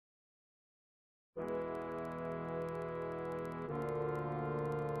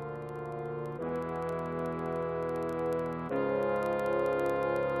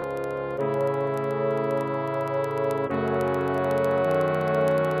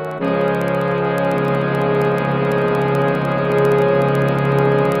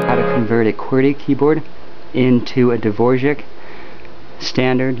convert a QWERTY keyboard into a Dvorak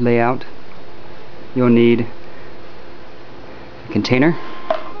standard layout, you'll need a container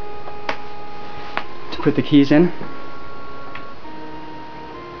to put the keys in,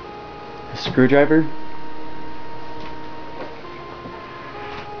 a screwdriver,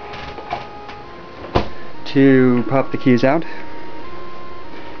 to pop the keys out.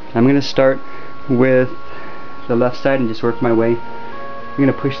 I'm going to start with the left side and just work my way. I'm going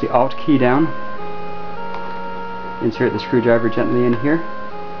to push the Alt key down, insert the screwdriver gently in here,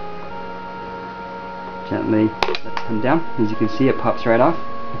 gently let it come down. As you can see, it pops right off.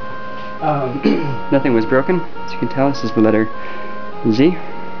 Nothing was broken. As you can tell, this is the letter Z.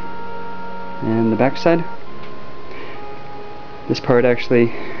 And the back side, this part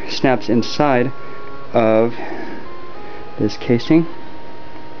actually snaps inside of this casing.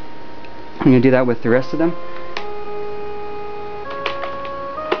 I'm going to do that with the rest of them.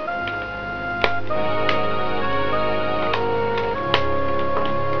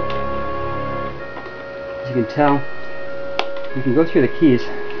 As you can tell, you can go through the keys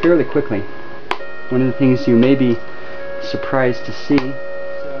fairly quickly. One of the things you may be surprised to see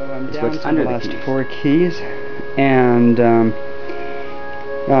is what's under the last 4 keys. And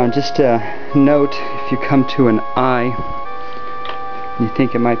just a note, if you come to an I, you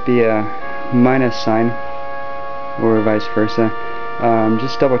think it might be a minus sign, or vice versa,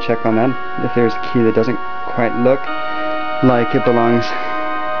 just double check on that. If there's a key that doesn't quite look like it belongs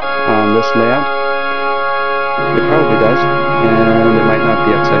on this layout, it probably does, and it might not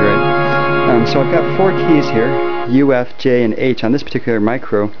be outside right. So I've got 4 keys here, U, F, J, and H on this particular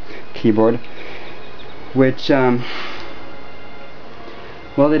micro keyboard, which, well,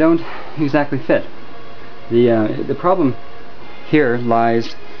 they don't exactly fit. The problem here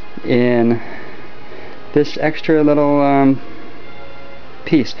lies in this extra little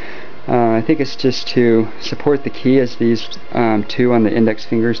piece. I think it's just to support the key, as these 2 on the index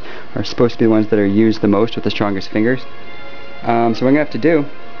fingers are supposed to be the ones that are used the most with the strongest fingers. So what I'm going to have to do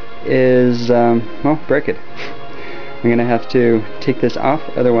is, well, break it. I'm going to have to take this off,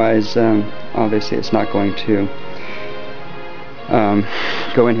 otherwise obviously it's not going to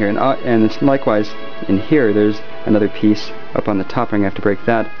go in here. And it's likewise in here, there's another piece up on the top. I'm going to have to break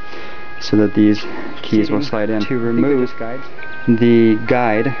that so that these keys will slide in. To remove the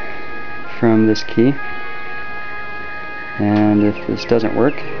guide from this key, and if this doesn't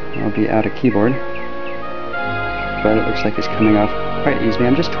work, I'll be out of keyboard, but it looks like it's coming off quite easily.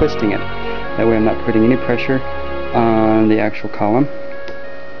 I'm just twisting it, that way I'm not putting any pressure on the actual column,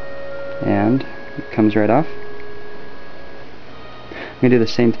 and it comes right off. I'm going to do the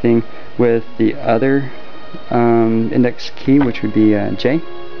same thing with the other index key, which would be J.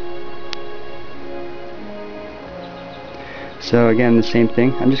 So again, the same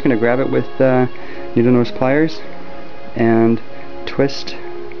thing. I'm just going to grab it with needle nose pliers and twist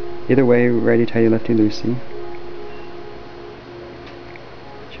either way, righty tighty, lefty loosey.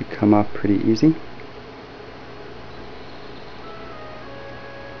 Should come off pretty easy.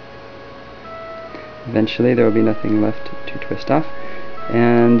 Eventually there will be nothing left to twist off,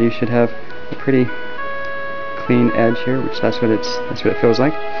 and you should have a pretty clean edge here, which that's what it feels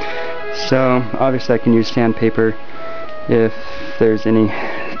like. So obviously I can use sandpaper if there's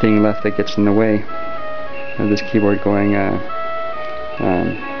anything left that gets in the way of this keyboard going down,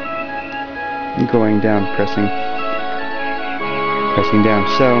 pressing down.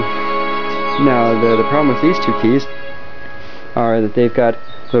 So now the problem with these 2 keys are that they've got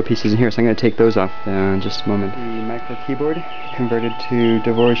little pieces in here, so I'm going to take those off in just a moment. The micro keyboard converted to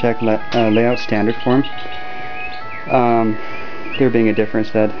Dvorak layout standard form. There being a difference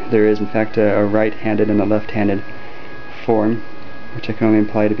that there is in fact a right-handed and a left-handed form, which I can only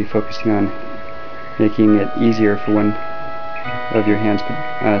imply to be focusing on making it easier for one of your hands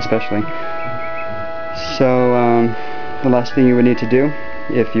especially. So the last thing you would need to do,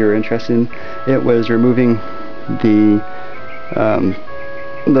 if you're interested in it, was removing the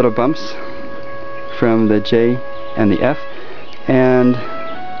little bumps from the J and the F, and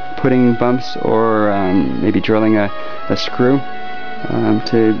putting bumps or maybe drilling a screw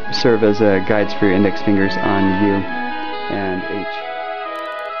to serve as guides for your index fingers on U and H.